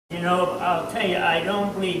You know, I'll tell you, I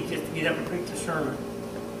don't believe just to get up and preach a sermon.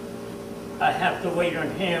 I have to wait on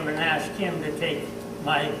Him and ask Him to take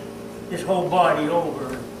this whole body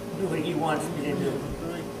over and do what He wants me to do.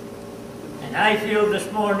 And I feel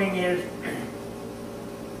this morning is,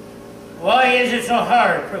 why is it so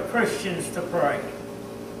hard for Christians to pray?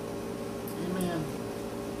 Amen.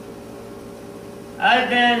 I've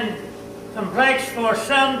been complex for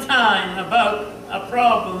some time about a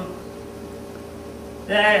problem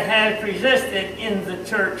that has persisted in the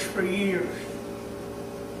church for years.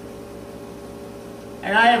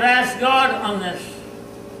 And I have asked God on this.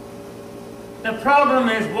 The problem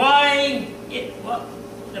is why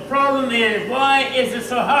is it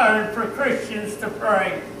so hard for Christians to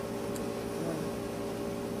pray?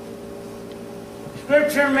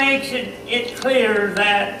 Scripture makes it clear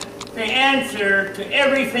that the answer to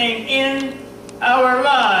everything in our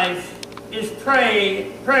lives is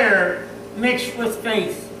prayer mixed with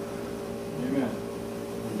faith. Amen.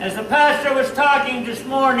 As the pastor was talking this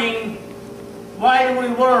morning, why do we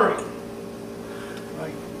worry?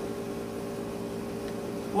 Right.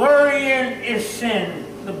 Worrying is sin,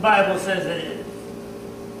 the Bible says it is.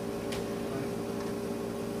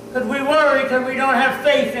 Because we worry because we don't have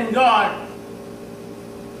faith in God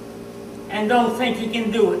and don't think He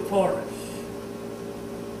can do it for us.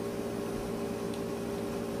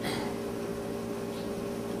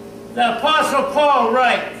 The Apostle Paul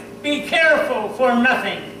writes, "Be careful for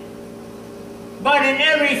nothing, but in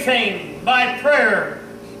everything by prayer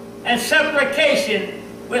and supplication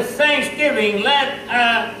with thanksgiving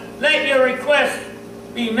let your requests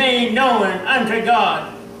be made known unto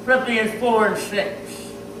God." Philippians 4 and 6.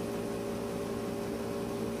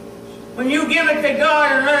 When you give it to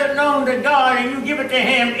God and let it known to God and you give it to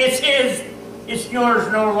Him, it's His, it's yours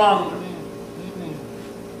no longer. Amen.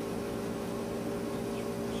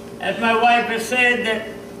 As my wife has said, that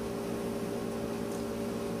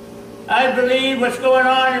I believe what's going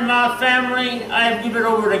on in my family, I give it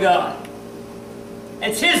over to God.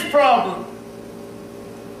 It's His problem.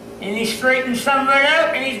 And He straightens some of it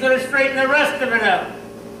out, and He's going to straighten the rest of it out.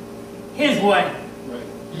 His way, Right.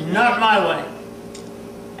 not my way.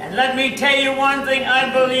 And let me tell you one thing, I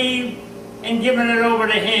believe in giving it over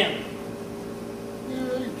to Him.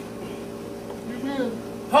 Amen.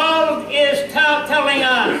 Paul is telling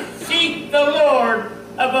us, seek the Lord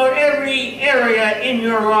about every area in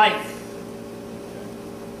your life.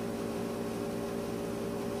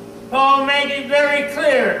 Paul made it very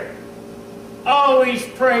clear, always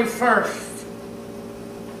pray first.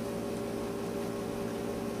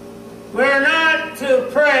 We're not to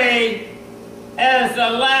pray as the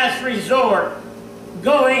last resort,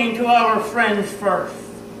 going to our friends first.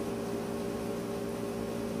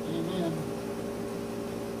 Amen.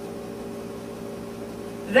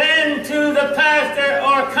 Then to the pastor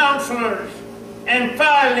or counselors, and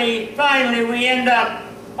finally we end up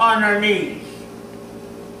on our knees.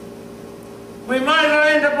 We might as well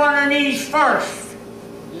end up on our knees first.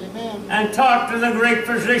 Amen. And talk to the great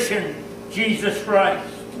physician, Jesus Christ.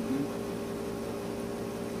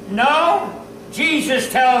 No, Jesus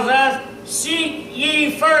tells us, seek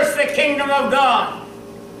ye first the kingdom of God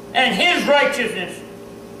and His righteousness,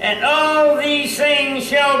 and all these things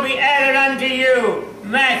shall be added unto you.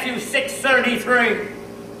 Matthew 6:33.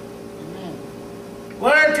 Amen.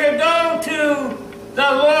 We're to go to the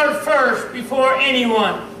Lord first before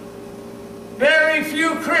anyone. Very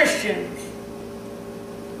few Christians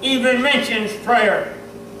even mentions prayer.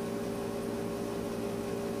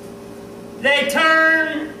 They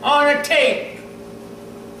turn on a tape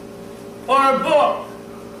or a book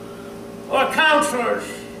or counselors,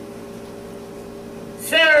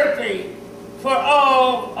 therapy for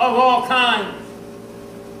all kinds,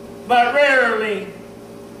 but rarely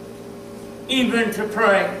even to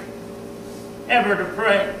pray, ever to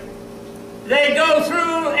pray. They go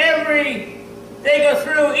through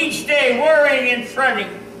each day worrying and fretting,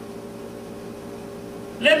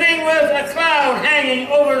 living with a cloud hanging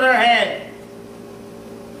over their head,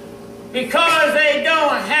 because they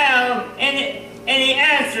don't have any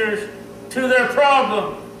answers to their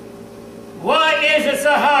problem. Why is it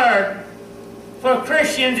so hard for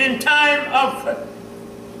Christians in time of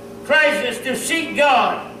crisis to seek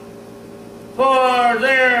God for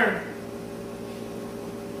their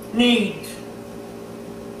needs?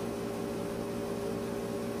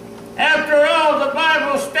 After all, the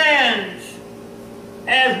Bible stands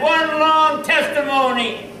as one long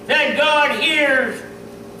testimony that God hears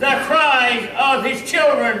the cries of His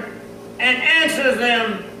children and answers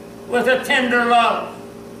them with a tender love.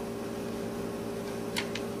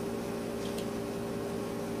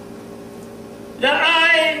 The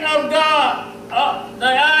eyes of God, the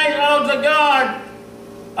eyes the God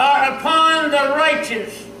are upon the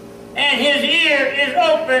righteous, and his ear is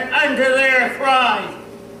open unto their cries.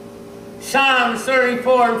 Psalms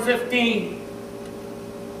 34:15.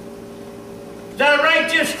 The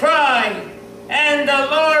righteous cry, and the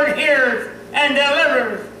Lord hears and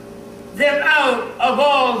delivers them out of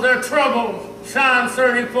all their troubles. Psalms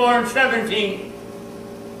 34:17.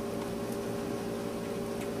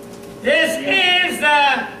 This is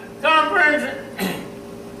the confidence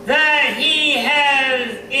that he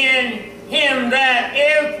has in him, that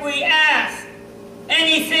if we ask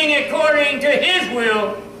anything according to his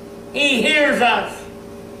will, he hears us.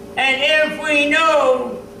 And if we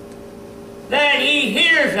know that he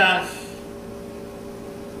hears us,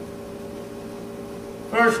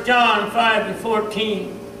 1 John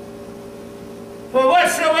 5:14. For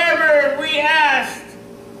whatsoever we ask,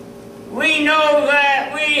 we know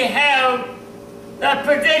that we have the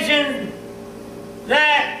petition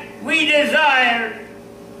that we desire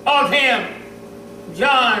of him.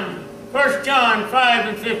 1 John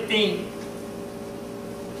 5:15.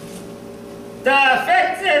 The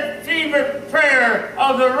effective fervent prayer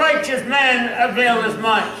of the righteous man availeth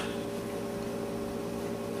much.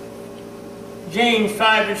 James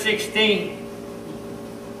 5:16.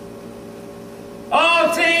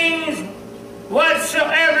 All things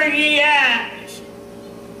whatsoever ye ask,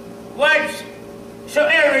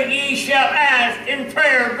 whatsoever ye shall ask in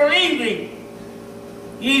prayer, believing,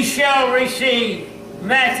 ye shall receive.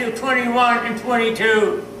 Matthew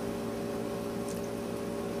 21:22.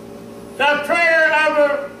 The prayer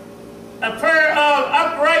of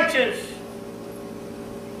uprighteous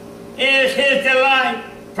is his delight.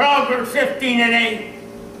 Proverbs 15:8.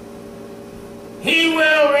 He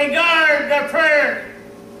will regard the prayer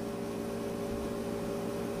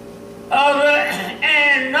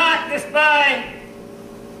and not despise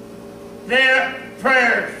their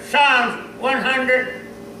prayers. Psalms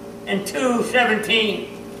 102:17.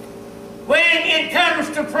 When it comes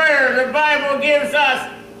to prayer, the Bible gives us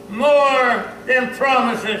more than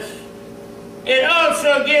promises. It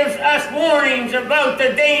also gives us warnings about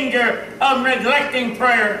the danger of neglecting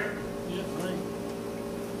prayer.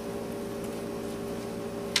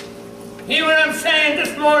 Hear what I'm saying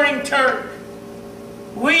this morning, church.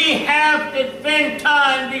 We have to spend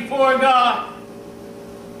time before God.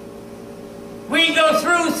 We go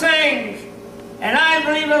through things, and I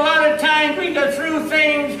believe a lot of times we go through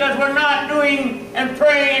things because we're not doing and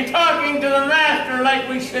praying and talking to the Master like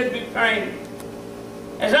we should be praying.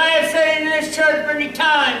 As I have said in this church many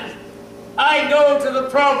times, I go to the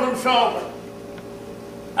problem solver.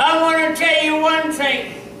 I want to tell you one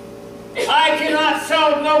thing. I cannot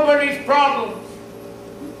solve nobody's problems.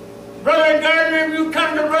 Brother Gardner, if you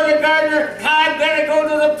come to Brother Gardner, I've got to go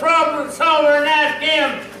to the problem solver and ask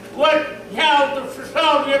him how to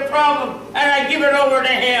solve your problem, and I give it over to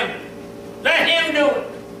him. Let him do it.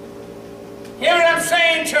 Hear what I'm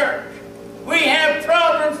saying, church? We have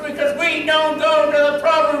problems because we don't go to the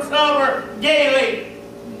problem solver daily.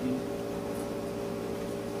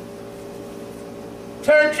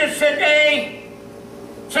 Churches today,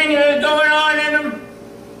 things are going on in them.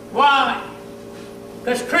 Why?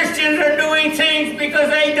 Because Christians are doing things because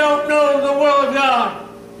they don't know the will of God.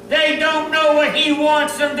 They don't know what He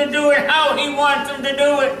wants them to do and how He wants them to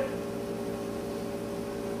do it.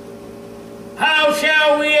 How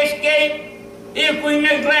shall we escape if we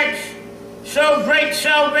neglect so great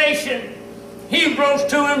salvation? Hebrews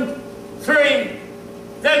 2:3.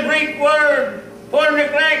 The Greek word for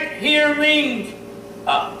neglect here means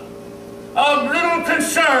of little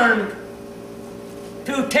concern,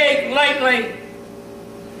 to take lightly.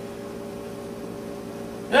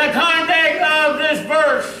 The context of this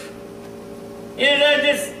verse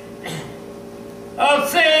is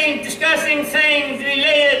discussing things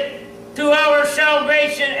related to our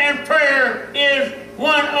salvation, and prayer is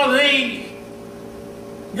one of these.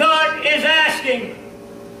 God is asking,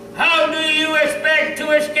 how do you expect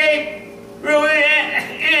to escape ruin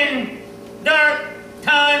in dark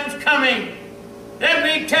times coming? Let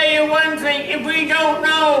me tell you one thing, if we don't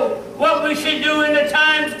know what we should do in the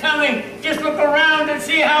times coming, just look around and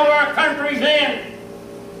see how our country's in.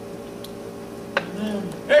 Amen.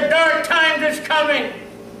 The dark times is coming.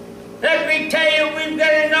 Let me tell you, we've got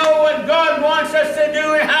to know what God wants us to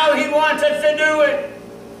do and how He wants us to do it.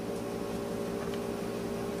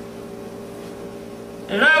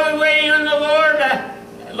 As I was waiting on the Lord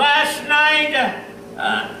last night,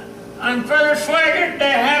 on Further Swagger,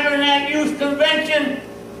 they're having that youth convention,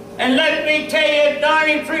 and let me tell you,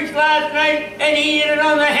 Donnie preached last night, and he hit it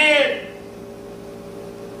on the head.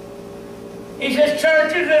 He says,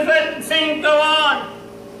 churches is letting things go on.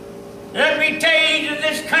 Let me tell you that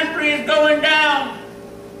this country is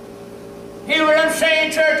Hear what I'm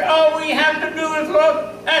saying, church? All we have to do is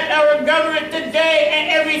look at our government today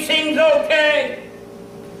and everything's okay.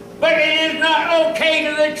 But it is not okay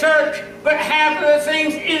to the church. But half of the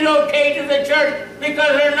things is okay to the church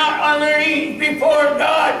because they're not on their knees before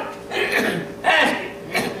God,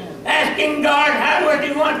 asking God how what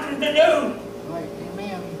He wants them to do. Right.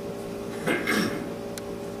 Amen.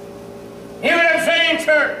 Hear what I'm saying,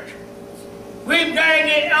 church? We've got to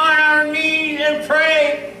get on our knees and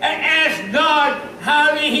pray and ask God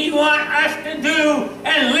how He wants us to do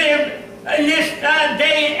and live in this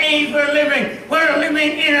day and age we're living. We're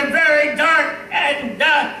living in a very dark and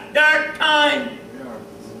dark time.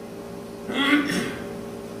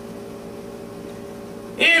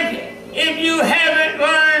 If you haven't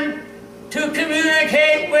learned to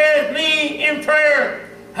communicate with me in prayer,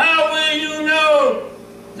 how will you know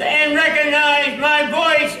and recognize my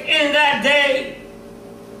voice in that day?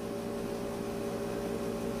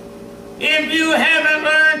 If you haven't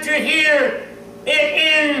learned to hear it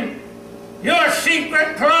in your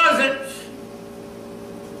secret closets,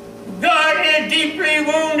 God is deeply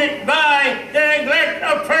wounded by the neglect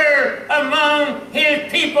of prayer among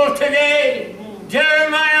His people today.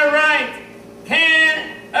 Jeremiah writes,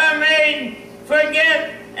 "Can a maid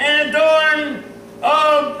forget and adorn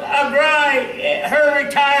of a bride her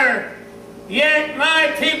attire? Yet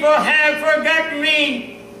my people have forgotten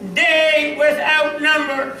me day without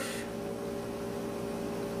numbers."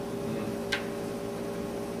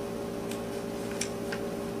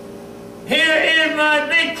 Here is my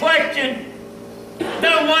big question.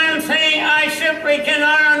 The one thing I simply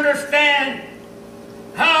cannot understand.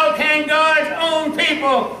 How can God's own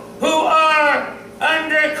people who are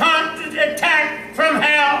under constant attack from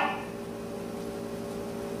hell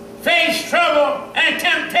face trouble and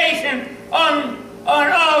temptation on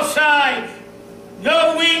all sides,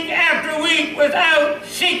 go week after week without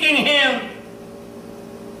seeking Him?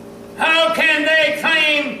 How can they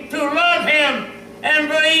claim to love Him and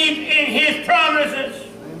believe in His promises,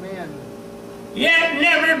 yet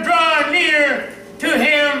never draw near to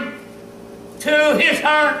Him, to His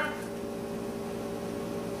heart?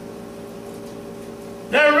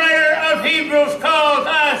 The writer of Hebrews calls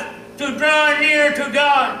us to draw near to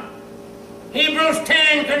God. Hebrews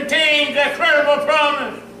 10 contains a credible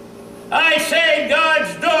promise. I say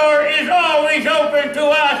God's door is always open to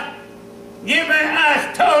us, giving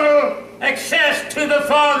us total access to the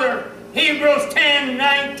Father. Hebrews 10,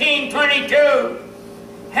 19, 22.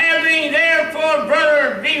 Having therefore,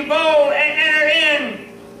 brother, be bold and enter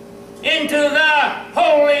into the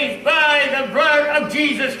holies by the blood of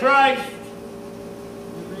Jesus Christ,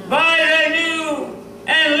 by the new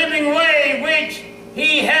and living way which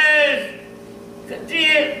He has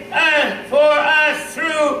did for us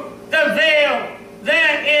through the veil,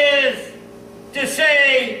 that is to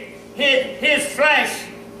say, His flesh,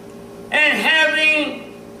 and having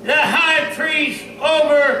the high priest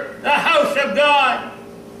over the house of God.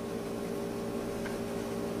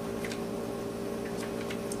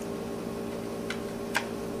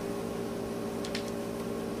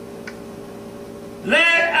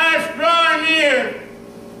 Let us draw near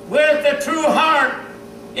with a true heart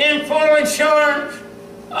in full assurance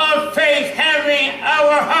of faith, having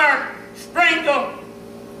our heart sprinkled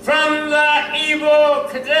from the evil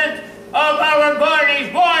content of our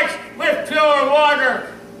bodies washed with pure water.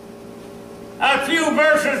 A few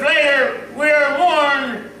verses later, we are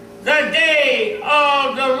warned the day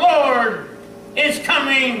of the Lord is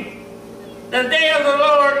coming. The day of the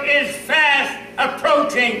Lord is fast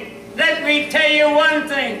approaching. Let me tell you one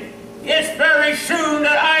thing. It's very soon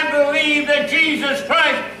that I believe that Jesus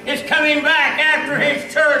Christ is coming back after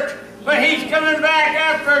His church. But He's coming back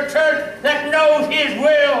after a church that knows His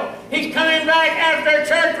will. He's coming back after a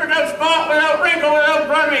church without spot, without wrinkle, without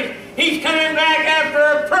blemish. He's coming back after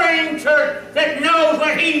a praying church that knows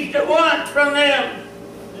what He wants from them.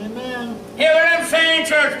 Amen. Hear what I'm saying,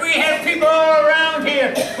 church? We have people all around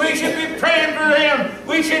here. We should be praying for them.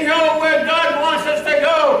 We should know where God wants us to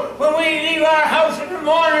go. When we leave our house in the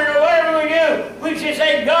morning or whatever we do, we should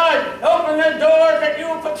say, God, open the door that You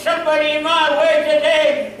will put somebody in my way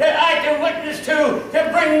today that I can witness to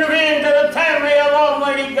bring them into the family of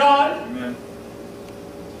Almighty God. Amen.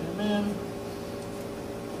 Amen.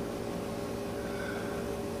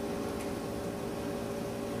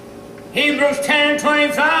 Hebrews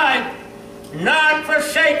 10:25. Not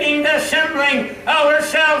forsaking the assembling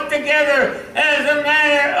ourselves together as the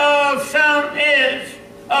manner of some is,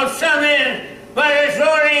 but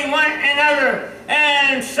exhorting one another,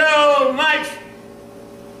 and so much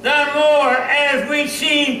the more as we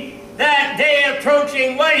see that day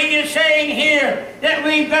approaching. What he is saying here, that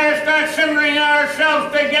we better start assembling ourselves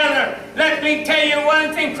together. Let me tell you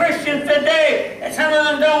one thing, Christians today, some of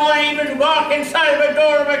them don't want to even walk inside of a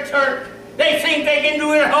door of a church. They think they can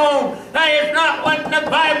do it at home. That is not what the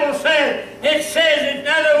Bible says. It says, in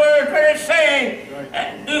other words, what it's saying,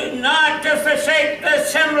 do not to forsake the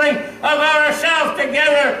assembling of ourselves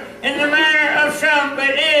together in the manner of some, but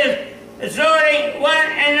is exhorting one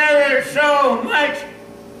another so much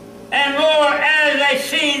and more as they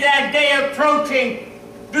see that day approaching.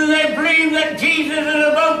 Do they believe that Jesus is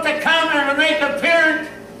about to come and make appearance?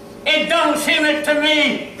 It don't seem it to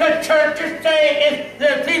me. The churches today,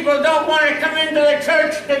 the people don't want to come into the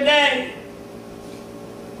church today.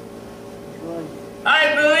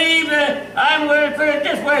 I believe that, I'm going to put it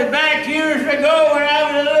this way, back years ago when I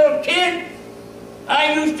was a little kid,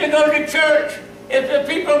 I used to go to church. If the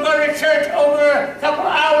people go to church over a couple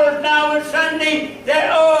hours now on Sunday,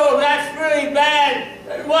 that's really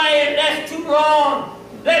bad. Why, that's too long.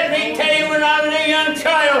 Let me tell you, when I was a young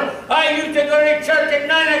child, I used to go to church at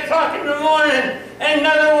 9 o'clock in the morning. In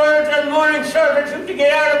other words, the morning service used to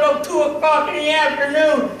get out about 2 o'clock in the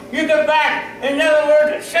afternoon. You go back, in other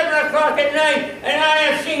words, at 7 o'clock at night. And I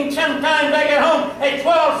have seen sometimes I get home at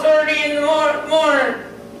 12:30 in the morning.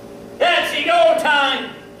 That's the old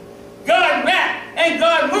time. God met and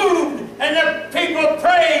God moved and the people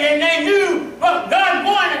prayed and they knew what God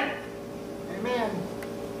wanted. Amen.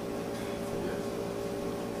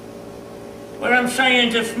 What I'm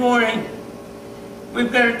saying this morning,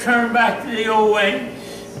 we've got to turn back to the old ways.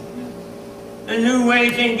 The new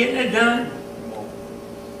ways ain't getting it done.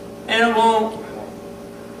 And it won't.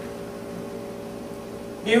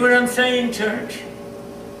 Hear what I'm saying, church?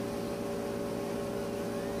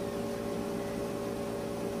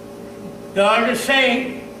 God is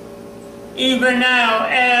saying, even now,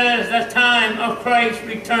 as the time of Christ's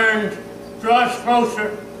return draws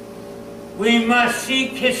closer, we must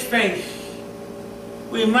seek His face.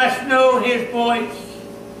 We must know His voice.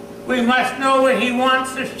 We must know what He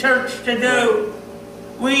wants this church to do.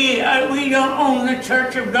 We don't own the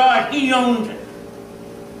church of God. He owns it.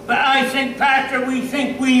 But I think, Pastor, we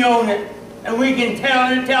think we own it. And we can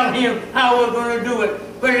tell Him how we're going to do it.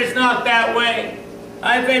 But it's not that way.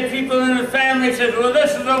 I've had people in the family say, well, this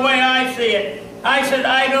is the way I see it. I said,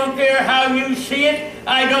 I don't care how you see it.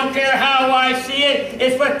 I don't care how I see it.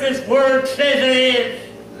 It's what this Word says it is.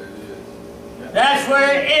 That's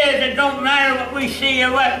where it is. It don't matter what we see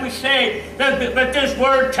or what we say. But this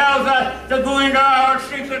Word tells us to go into our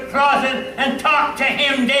secret closet and talk to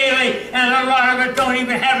Him daily. And a lot of us don't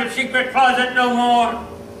even have a secret closet no more.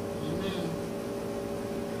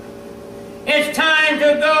 It's time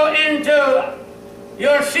to go into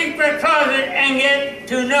your secret closet and get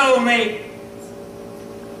to know me.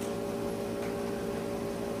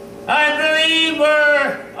 I believe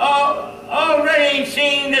we're already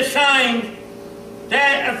seeing the signs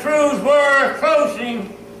that approves we're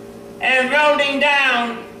closing and rolling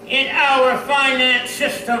down in our finance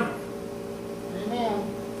system.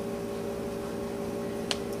 Amen.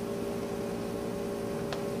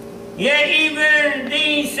 Yet even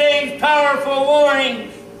these same powerful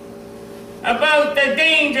warnings about the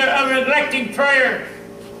danger of neglecting prayer,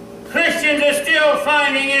 Christians are still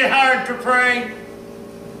finding it hard to pray.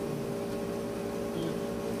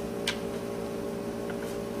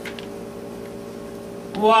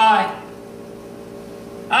 Why?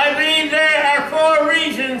 I believe there are 4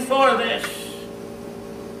 reasons for this.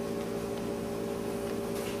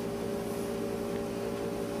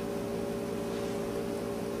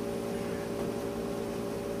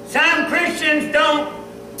 Some Christians don't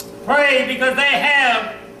pray because they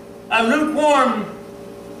have a lukewarm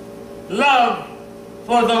love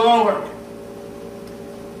for the Lord.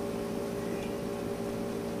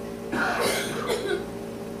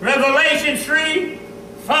 Revelation 3,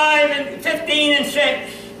 5, and 15 and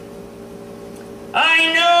 6.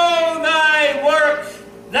 I know thy works,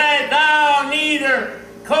 that thou neither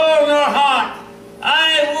cold nor hot.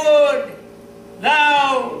 I would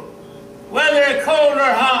thou whether cold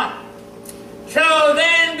or hot. So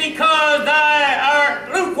then, because thou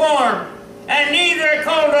art lukewarm, and neither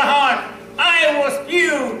cold nor hot, I will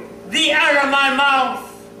spew thee out of my mouth.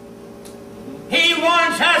 He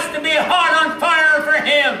wants us to be hot on fire for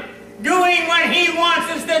Him, doing what He wants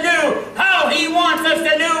us to do, how He wants us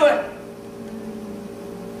to do it.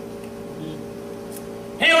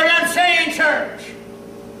 Hear what I'm saying, church?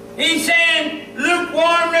 He's saying,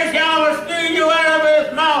 lukewarmness, He will spew you out of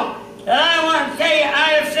His mouth. And I want to tell you,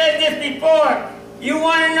 I have said this before. You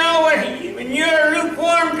want to know when you're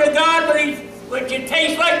lukewarm to God, what you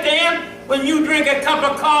taste like to Him? When you drink a cup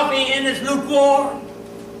of coffee and it's lukewarm.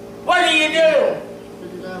 What do you do?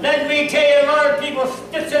 Let me tell you, a lot of people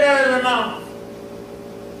spits it out of their mouth.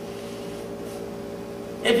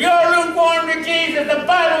 If you're lukewarm to Jesus, the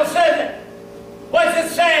Bible says it. What's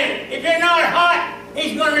it saying? If you're not hot,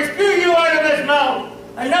 He's going to spew you out of His mouth.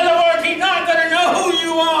 In other words, He's not going to know who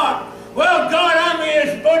you are. Well, God, I'm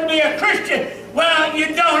supposed to be a Christian. Well, you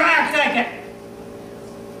don't act like it.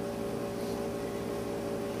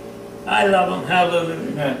 I love Him.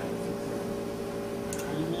 Hallelujah.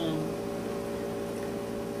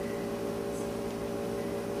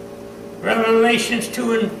 Revelations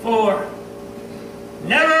 2 and 4.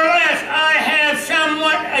 Nevertheless, I have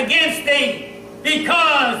somewhat against thee,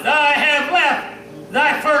 because I have left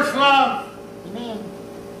thy first love. Amen.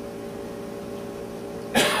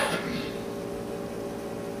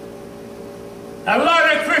 A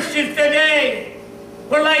lot of Christians today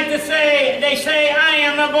would like to say, they say, I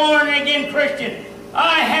am a born-again Christian.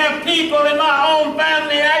 I have people in my own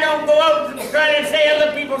family. I don't go out to try to say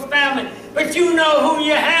other people's family. But you know who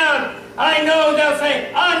you have. I know they'll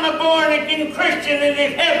say, I'm a born-again Christian, and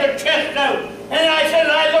they have their chest out. And I said,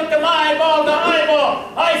 I looked at my eyeball to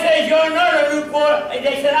eyeball. I said, you're not a lukewarm.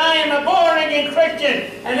 They said, I am a born-again Christian.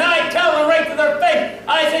 And I tell them right to their face,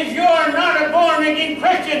 I said, you're not a born-again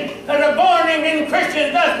Christian. Because a born-again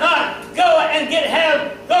Christian does not go and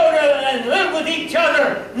go to and live with each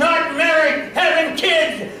other, not married, having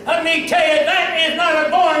kids. Let me tell you, that is not a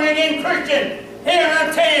born-again Christian. Here,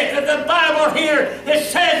 I'll tell you, because the Bible here, it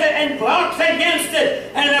says it and blocks against it.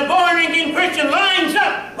 And a born-again Christian lines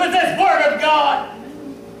up with this Word of God.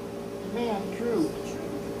 Amen. True.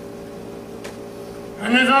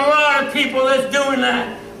 And there's a lot of people that's doing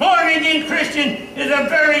that. Born-again Christian is a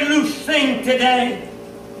very loose thing today.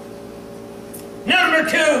 Number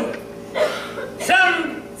 2,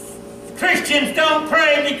 some Christians don't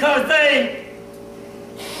pray because they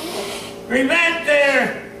prevent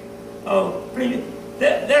their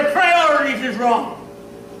priorities is wrong.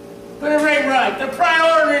 Put it right. The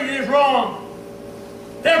priority is wrong.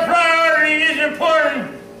 Their priority is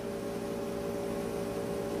important.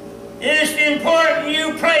 It is important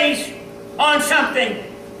you place on something.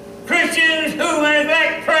 Christians who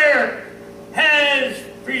neglect prayer has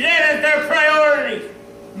presented their priorities.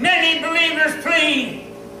 Many believers pledge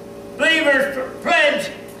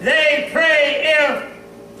they pray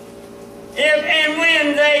if and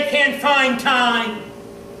when they can find time.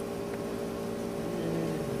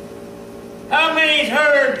 How many's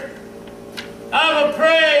heard, I will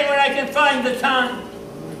pray when I can find the time?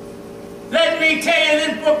 Let me tell you,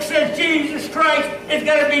 this book says Jesus Christ is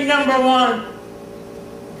going to be number 1.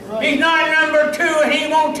 Right. He's not number 2, and He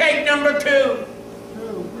won't take number 2.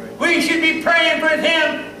 We should be praying for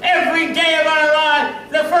Him every day of our life.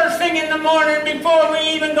 The first thing in the morning before we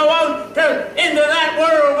even go out into that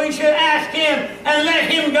world, we should ask Him and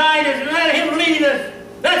let Him guide us and let Him lead us.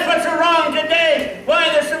 That's what's wrong today. Why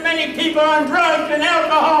there's so many people on drugs and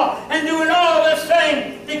alcohol and doing all this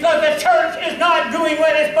thing, because the church is not doing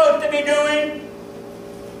what it's supposed to be doing.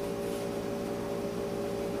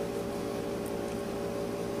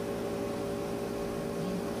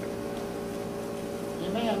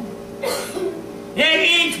 Amen. Yet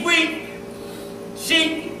each week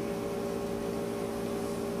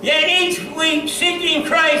seeking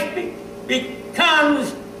Christ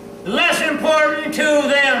becomes less important to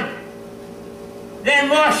them than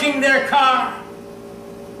washing their car,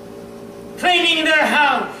 cleaning their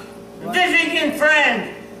house, visiting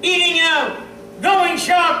friends, eating out, going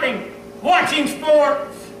shopping, watching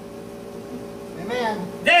sports. Amen.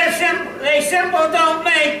 They simply don't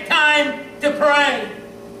make time to pray.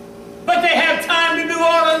 But they have time to do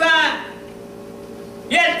all of that.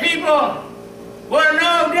 Yet people were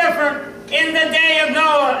no different in the day of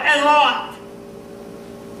Noah and Lot.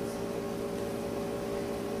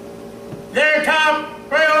 Their top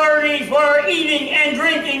priorities were eating and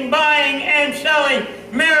drinking, buying and selling,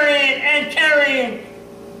 marrying and carrying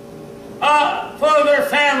for their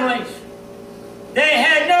families. They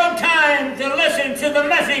had no time to listen to the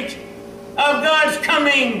message of God's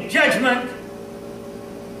coming judgment.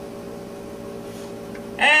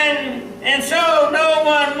 And so no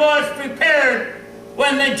one was prepared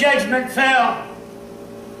when the judgment fell.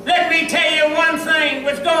 Let me tell you one thing,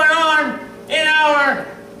 what's going on in our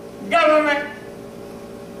government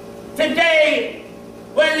today,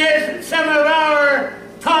 when there's some of our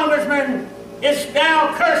congressmen is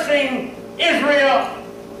now cursing Israel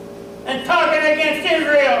and talking against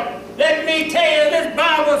Israel. Let me tell you, this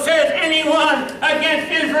Bible says anyone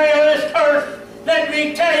against Israel is cursed. Let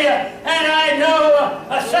me tell you, and I know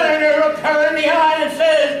a senator looks her in the eye and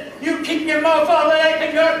says, you keep your mouth all that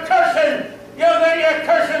and you're cursing. You're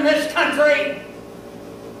cursing this country.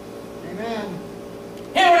 Amen.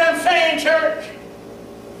 Hear what I'm saying, church?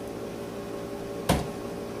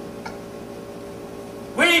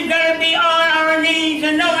 We've got to be on our knees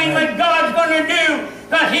and knowing what God's going to do,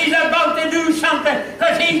 because He's about to do something,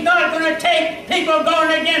 because He's not going to take people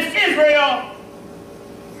going against Israel.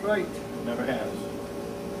 That's right. Never has.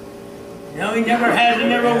 No, He never has and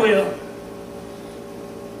never will.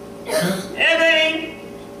 Everything,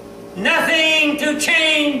 nothing to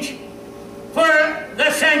change for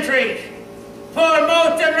the centuries. For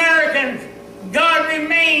most Americans, God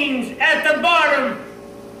remains at the bottom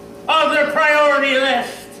of their priority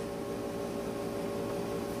list.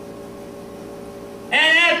 And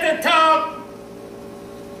at the top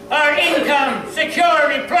are income,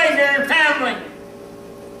 security, pleasure, and family.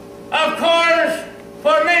 Of course,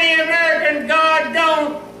 for many Americans, God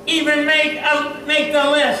don't even make the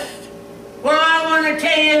list. Well, I want to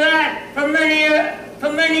tell you that for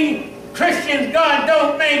many Christians, God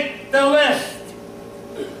don't make the list.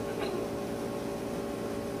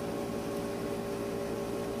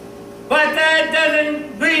 But that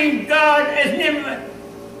doesn't grieve God as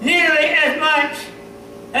nearly as much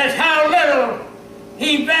as how little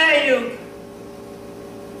He valued,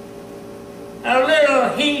 how little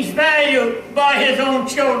He's valued by His own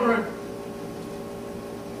children.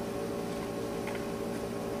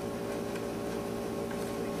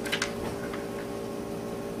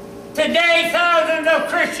 Today, thousands of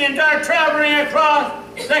Christians are traveling across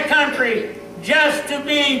the country just to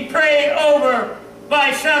be prayed over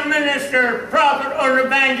by some minister, prophet, or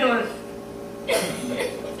evangelist.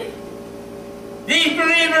 These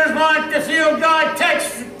believers want to feel God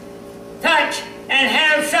touch and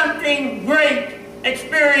have something great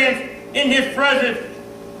experience in His presence.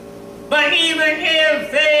 But even if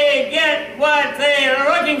they get what they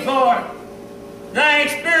are looking for, the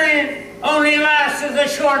experience only lasts a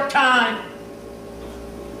short time.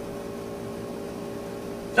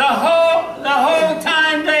 The whole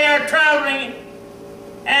time they are traveling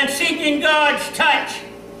and seeking God's touch,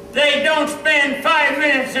 they don't spend 5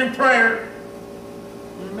 minutes in prayer.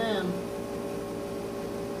 Amen.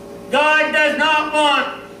 God does not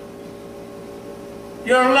want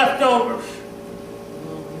your leftovers.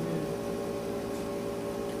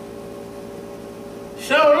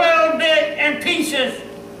 So little bit and pieces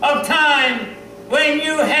of time when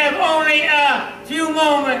you have only a few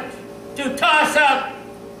moments to toss up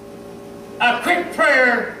a quick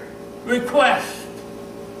prayer request.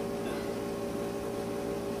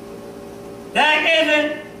 That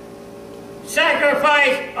isn't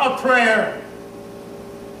sacrifice of prayer.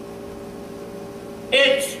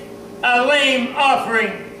 It's a lame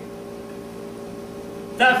offering.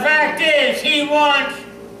 The fact is, He wants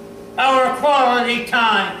our quality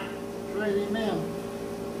time. Right, amen.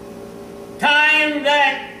 Time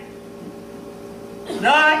that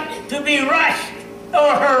not to be rushed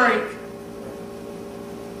or hurried.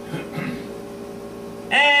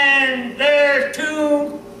 And there's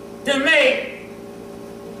two to make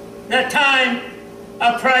the time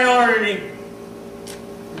a priority.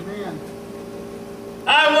 Amen.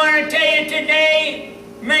 I want to tell you today,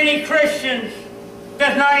 many Christians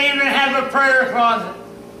does not even have a prayer closet.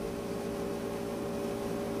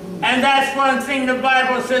 And that's one thing the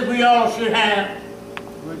Bible says we all should have.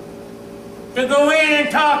 Right. To go in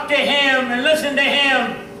and talk to Him and listen to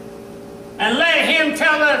Him and let Him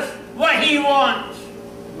tell us what He wants.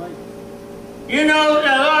 Right. You know,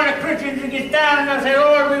 a lot of Christians get down and say,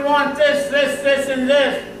 Lord, we want this, this, this, and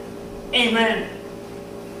this. Amen.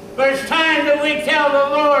 But it's time that we tell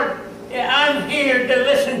the Lord, yeah, I'm here to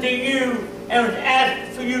listen to you and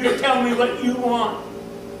ask for you to tell me what you want.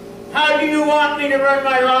 How do you want me to run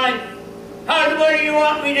my life? Where do you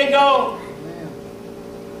want me to go? Amen.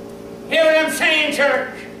 Hear what I'm saying,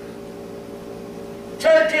 church?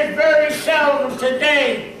 Churches very seldom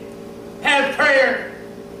today have prayer.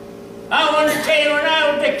 I want to tell you, when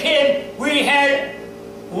I was a kid, we had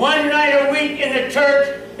one night a week in the church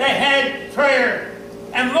that had prayer.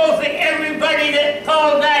 And mostly everybody that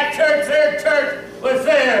called that church their church was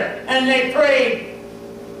there. And they prayed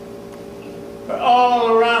for all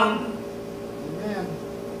around them. Amen.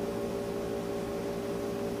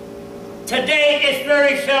 Today it's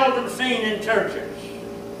very seldom seen in churches.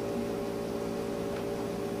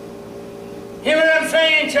 Hear what I'm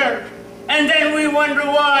saying, church? And then we wonder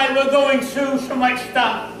why we're going through so much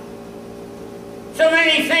stuff. So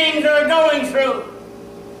many things are going through.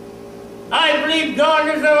 I believe God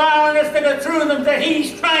is allowing us to go through them, that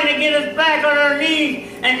He's trying to get us back on our knees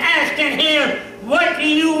and asking Him, what do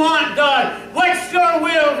you want, God? What's your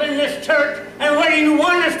will in this church? And what do you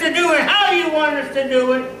want us to do and how do you want us to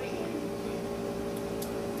do it?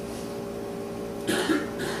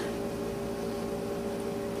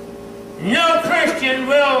 Christian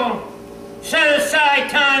will set aside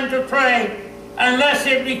time to pray unless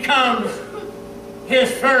it becomes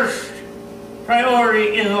his first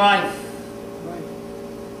priority in life. Right.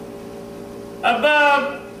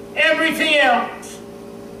 Above everything else,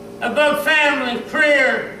 above family,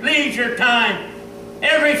 career, leisure time,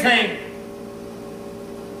 everything.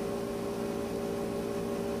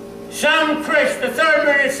 The third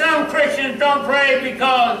one is some Christians don't pray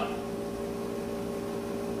because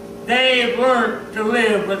they've learned to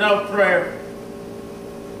live without prayer.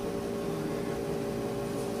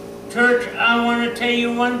 Church, I want to tell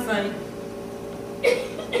you one thing.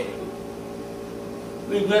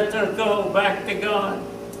 We've got to go back to God.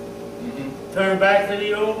 Turn back to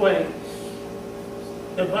the old ways.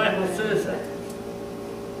 The Bible says that.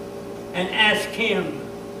 And ask Him,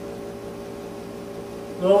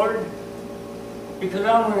 Lord, because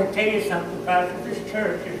I want to tell you something, Pastor, this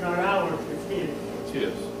church is not ours, it's His. It's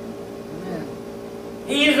His. Amen.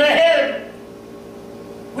 He is the head.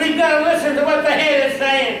 We've got to listen to what the head is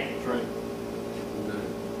saying. That's right.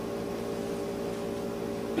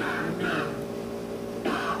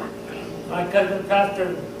 My cousin,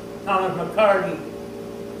 Pastor Thomas McCarty,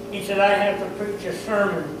 he said, I have to preach a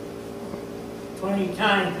sermon 20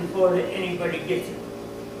 times before anybody gets it.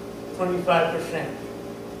 25%.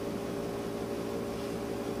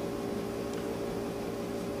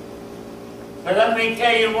 But let me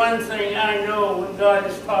tell you one thing I know what God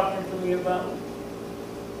is talking to me about.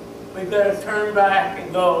 We've got to turn back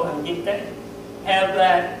and go and get that, have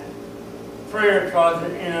that prayer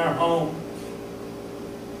closet in our homes.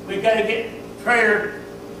 We've got to get prayer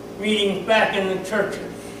meetings back in the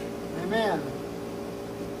churches. Amen.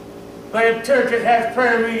 But if churches have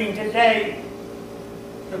prayer meeting today,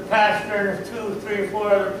 the pastor and 2, 3, or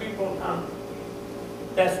 4 other people come.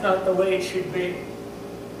 That's not the way it should be.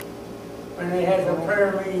 When they have a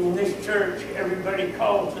prayer meeting in this church, everybody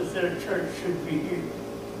calls us their church should be here.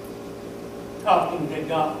 Talking to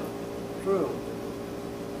God. True.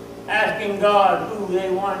 Asking God who they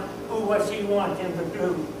want, what's He want Him to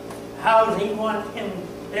do. How does He want them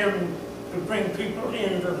to bring people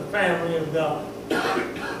into the family of God.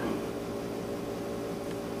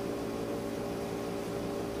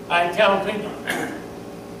 I tell people,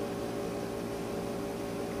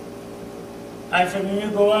 I said, when you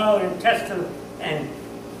go out and testify and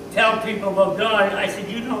tell people about God, I said,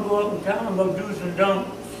 you don't go out and tell them about do's and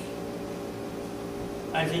don'ts.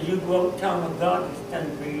 I said, you go out and tell them what God has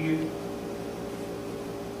done for you.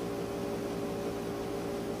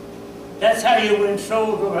 That's how you win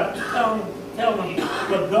souls. Tell them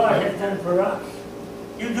what God has done for us.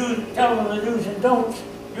 You tell them the do's and don'ts,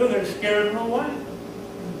 you're going to scare them away.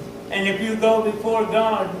 And if you go before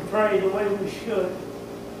God and pray the way we should,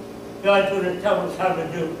 God's going to tell us how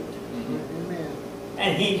to do it. Amen.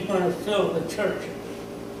 And He's going to fill the churches.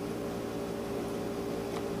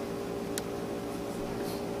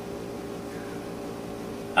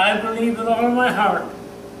 I believe with all of my heart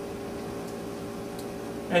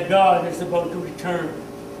that God is about to return.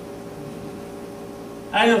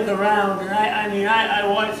 I look around and I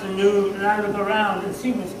watch the news and I look around and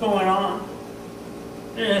see what's going on.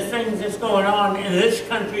 There's things that's going on in this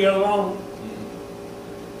country alone.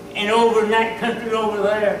 And over in that country over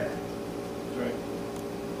there. That's right.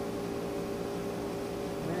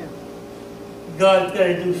 Amen. God's got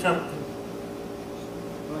to do something.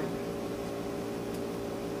 Right.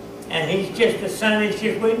 And He's just the Son, He's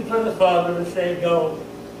just waiting for the Father to say, go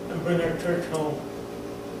and bring our church home.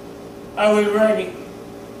 Are we ready?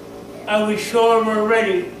 Are we sure we're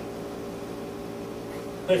ready?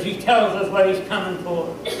 Because He tells us what He's coming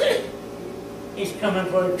for. He's coming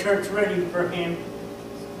for a church ready for Him.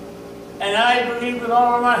 And I believe with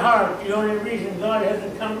all of my heart, the only reason God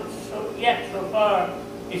hasn't come so far,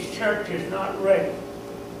 His church is not ready.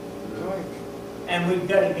 Right. And we've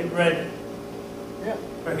got to get ready Yeah.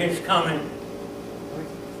 for His coming. Right.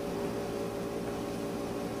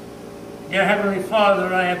 Dear Heavenly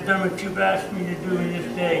Father, I have done what You've asked me to do in this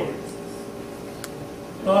day.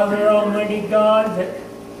 Father Almighty God, that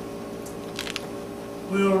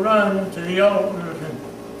we will run to the altars and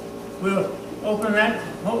we'll open that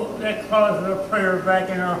closet of prayer back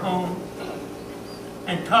in our home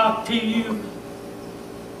and talk to You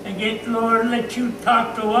and get, Lord, let You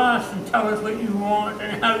talk to us and tell us what You want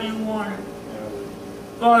and how You want it.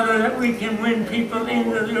 Father, that we can win people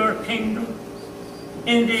into Your kingdom,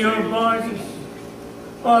 into Your body.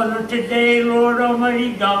 Father, today, Lord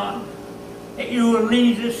Almighty God, that You will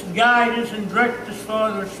lead us, guide us, and direct us,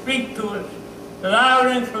 Father. Speak to us loud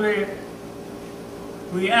and clear.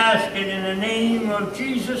 We ask it in the name of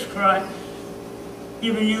Jesus Christ.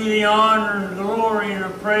 giving you the honor and the glory and the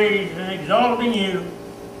praise and exalting you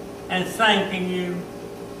and thanking you.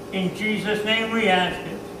 In Jesus' name we ask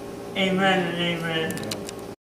it. Amen and amen.